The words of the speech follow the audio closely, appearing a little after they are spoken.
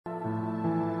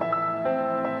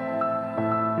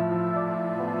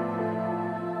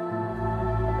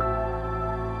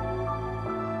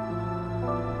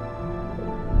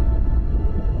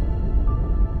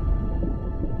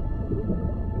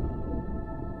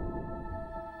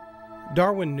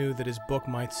Darwin knew that his book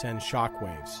might send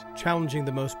shockwaves, challenging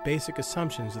the most basic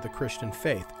assumptions of the Christian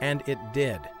faith, and it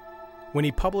did. When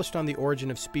he published On the Origin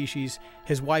of Species,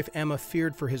 his wife Emma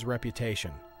feared for his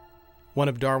reputation. One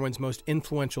of Darwin's most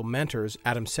influential mentors,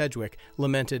 Adam Sedgwick,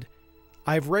 lamented,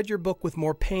 "I have read your book with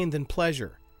more pain than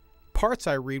pleasure. Parts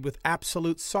I read with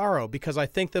absolute sorrow because I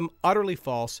think them utterly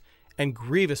false and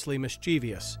grievously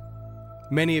mischievous.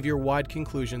 Many of your wide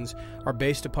conclusions are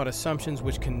based upon assumptions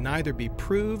which can neither be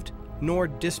proved nor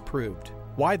disproved.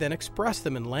 Why then express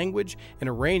them in language and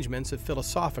arrangements of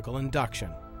philosophical induction?"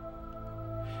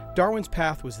 Darwin's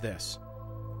path was this.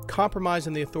 Compromise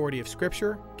in the authority of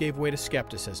Scripture gave way to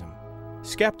skepticism,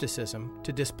 skepticism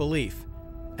to disbelief,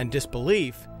 and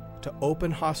disbelief to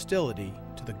open hostility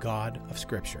to the God of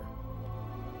Scripture.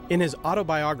 In his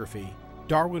autobiography,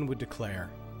 Darwin would declare,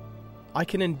 "I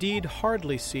can indeed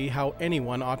hardly see how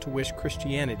anyone ought to wish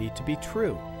Christianity to be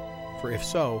true, for if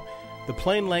so, the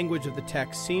plain language of the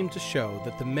text seemed to show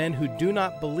that the men who do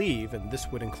not believe, and this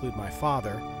would include my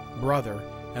father, brother,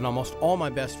 and almost all my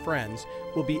best friends,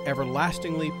 will be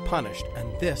everlastingly punished,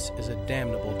 and this is a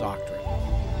damnable doctrine."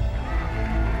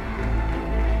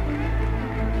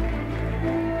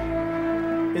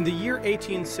 In the year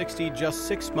 1860, just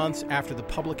 6 months after the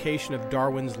publication of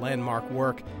Darwin's landmark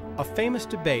work, a famous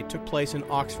debate took place in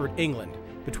Oxford, England,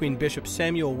 between Bishop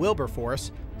Samuel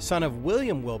Wilberforce, son of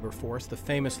William Wilberforce, the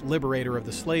famous liberator of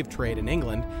the slave trade in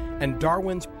England, and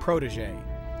Darwin's protege,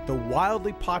 the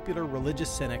wildly popular religious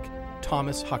cynic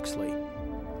Thomas Huxley.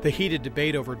 The heated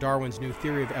debate over Darwin's new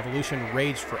theory of evolution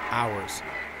raged for hours.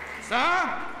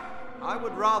 "Sir, I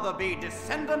would rather be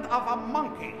descendant of a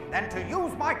monkey than to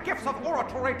use my gifts of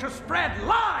oratory to spread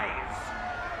lies!"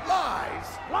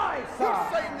 Lies? Lies, sir!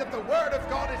 You're saying that the Word of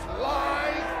God is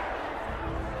lies?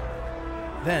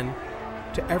 Then,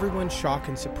 to everyone's shock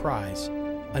and surprise,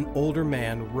 an older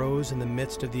man rose in the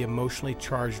midst of the emotionally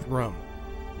charged room,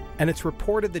 and it's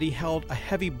reported that he held a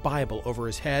heavy Bible over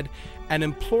his head and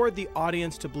implored the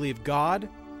audience to believe God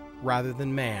rather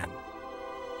than man.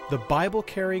 The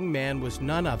Bible-carrying man was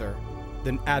none other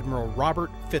than Admiral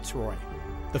Robert Fitzroy,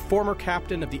 the former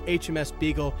captain of the HMS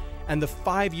Beagle and the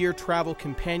 5-year travel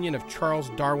companion of Charles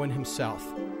Darwin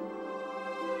himself.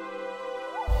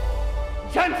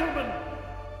 Gentlemen,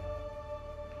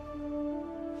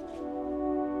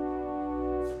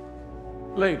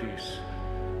 ladies,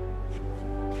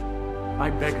 I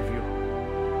beg of you,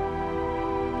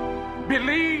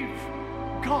 believe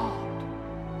God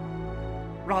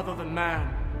rather than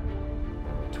man.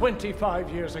 25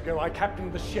 years ago, I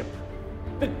captained the ship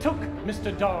that took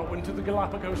Mr. Darwin to the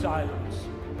Galapagos Islands.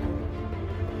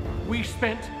 We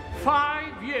spent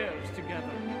 5 years together,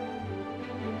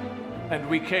 and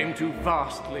we came to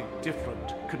vastly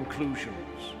different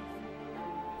conclusions.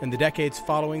 In the decades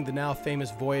following the now famous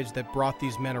voyage that brought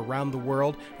these men around the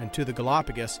world and to the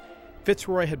Galapagos,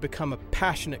 Fitzroy had become a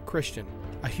passionate Christian,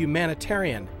 a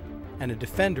humanitarian, and a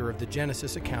defender of the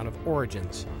Genesis account of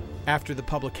origins. After the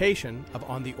publication of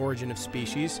On the Origin of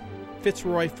Species,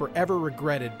 Fitzroy forever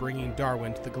regretted bringing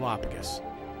Darwin to the Galapagos.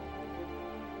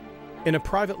 In a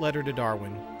private letter to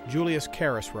Darwin, Julius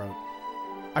Carus wrote,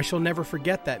 "I shall never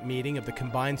forget that meeting of the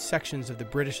combined sections of the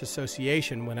British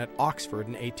Association when at Oxford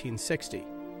in 1860,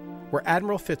 where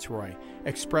Admiral Fitzroy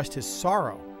expressed his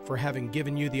sorrow for having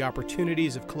given you the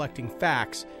opportunities of collecting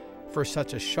facts for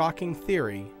such a shocking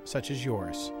theory such as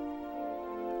yours."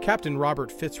 Captain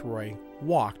Robert Fitzroy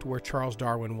walked where Charles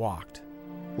Darwin walked.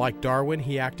 Like Darwin,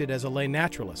 he acted as a lay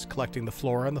naturalist, collecting the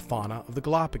flora and the fauna of the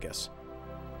Galapagos.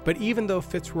 But even though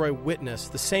Fitzroy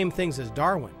witnessed the same things as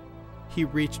Darwin, he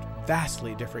reached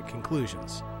vastly different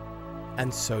conclusions.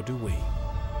 And so do we.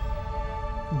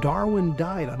 Darwin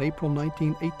died on April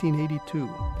 19, 1882,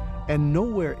 and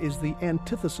nowhere is the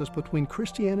antithesis between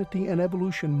Christianity and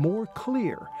evolution more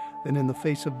clear than in the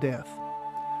face of death.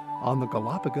 On the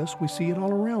Galapagos, we see it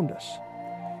all around us.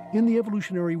 In the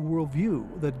evolutionary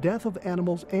worldview, the death of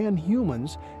animals and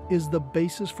humans is the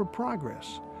basis for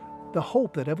progress, the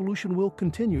hope that evolution will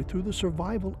continue through the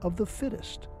survival of the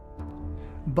fittest.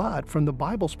 But from the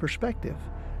Bible's perspective,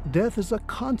 death is a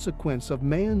consequence of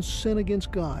man's sin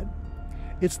against God.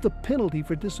 It's the penalty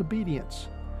for disobedience,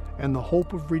 and the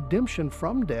hope of redemption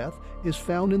from death is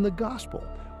found in the gospel,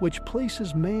 which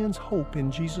places man's hope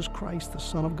in Jesus Christ, the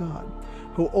Son of God,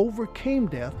 who overcame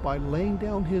death by laying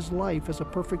down his life as a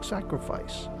perfect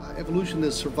sacrifice. Evolution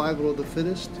is survival of the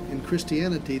fittest. In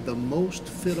Christianity, the most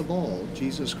fit of all,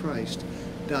 Jesus Christ,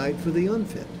 died for the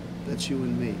unfit. That's you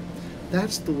and me.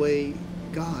 That's the way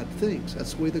God thinks.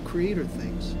 That's the way the Creator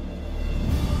thinks.